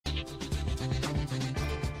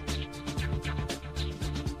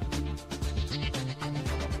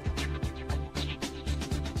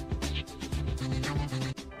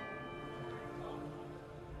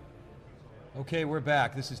Okay, we're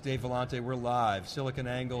back. This is Dave Vellante. We're live.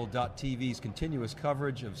 SiliconAngle.tv's continuous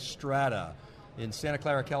coverage of Strata. In Santa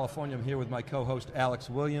Clara, California, I'm here with my co-host Alex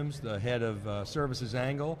Williams, the head of Services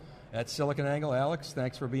Angle at SiliconAngle. Alex,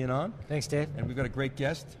 thanks for being on. Thanks, Dave. And we've got a great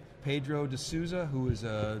guest, Pedro DeSouza, who is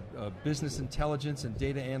a business intelligence and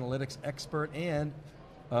data analytics expert and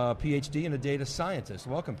a PhD and a data scientist.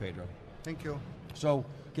 Welcome, Pedro. Thank you. So,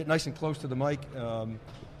 get nice and close to the mic.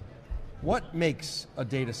 What makes a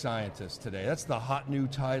data scientist today? That's the hot new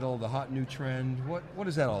title, the hot new trend. What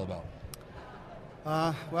is that all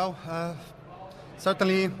about?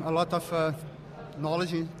 Certainly a lot of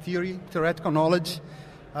knowledge in theory, theoretical knowledge.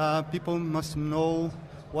 People must know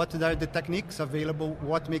what are the techniques available,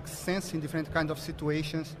 what makes sense in different kinds of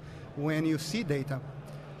situations when you see data.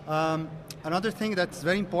 Another thing that's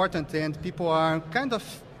very important and people are kind of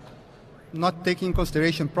not taking in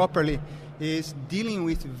consideration properly is dealing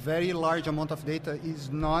with very large amount of data is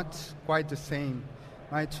not quite the same,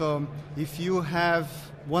 right? So if you have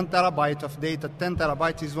 1 terabyte of data, 10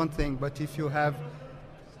 terabytes is one thing, but if you have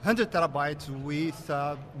 100 terabytes with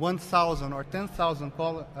 1,000 or 10,000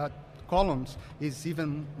 columns is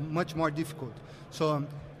even much more difficult. So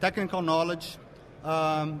technical knowledge,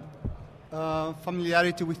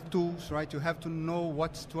 familiarity with tools, right? You have to know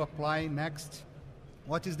what to apply next,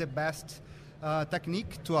 what is the best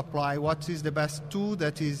technique to apply, what is the best tool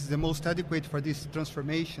that is the most adequate for this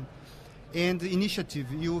transformation. And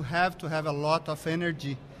initiative, you have to have a lot of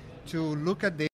energy to look at data